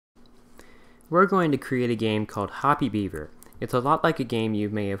we're going to create a game called Hoppy Beaver. It's a lot like a game you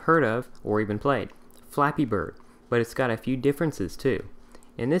may have heard of or even played, Flappy Bird, but it's got a few differences too.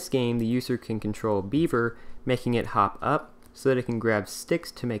 In this game, the user can control Beaver, making it hop up so that it can grab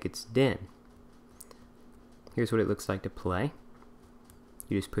sticks to make its den. Here's what it looks like to play.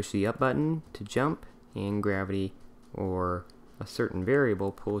 You just push the up button to jump, and gravity or a certain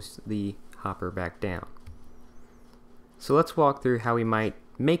variable pulls the hopper back down. So let's walk through how we might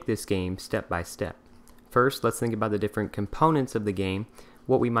make this game step by step. First, let's think about the different components of the game,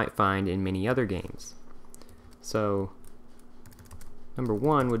 what we might find in many other games. So, number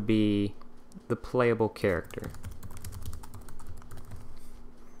one would be the playable character.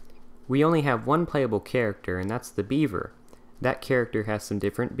 We only have one playable character, and that's the beaver. That character has some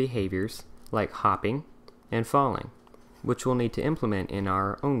different behaviors, like hopping and falling, which we'll need to implement in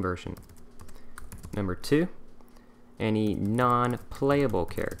our own version. Number two, any non-playable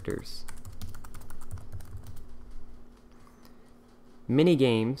characters.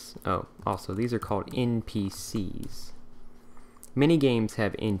 Minigames, also these are called NPCs. Minigames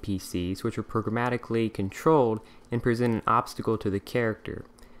have NPCs, which are programmatically controlled and present an obstacle to the character.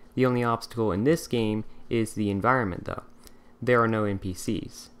 The only obstacle in this game is the environment, though. There are no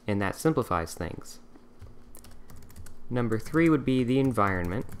NPCs, and that simplifies things. Number three would be the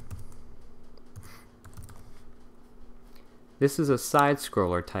environment. This is a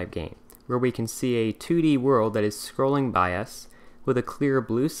side-scroller type game, where we can see a 2D world that is scrolling by us with a clear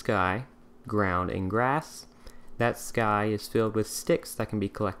blue sky, ground, and grass. That sky is filled with sticks that can be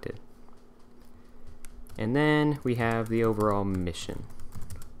collected. And then we have the overall mission.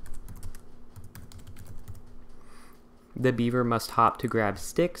 The beaver must hop to grab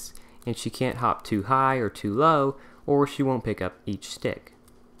sticks, and she can't hop too high or too low, or she won't pick up each stick,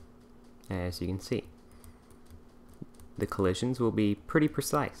 as you can see. The collisions will be pretty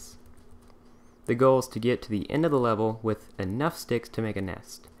precise. The goal is to get to the end of the level with enough sticks to make a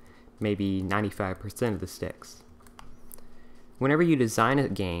nest, maybe 95% of the sticks. Whenever you design a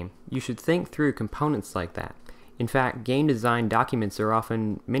game, you should think through components like that. In fact, game design documents are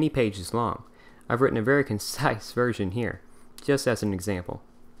often many pages long. I've written a very concise version here, just as an example.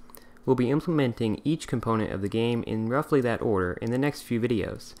 We'll be implementing each component of the game in roughly that order in the next few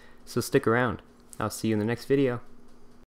videos, so stick around. I'll see you in the next video.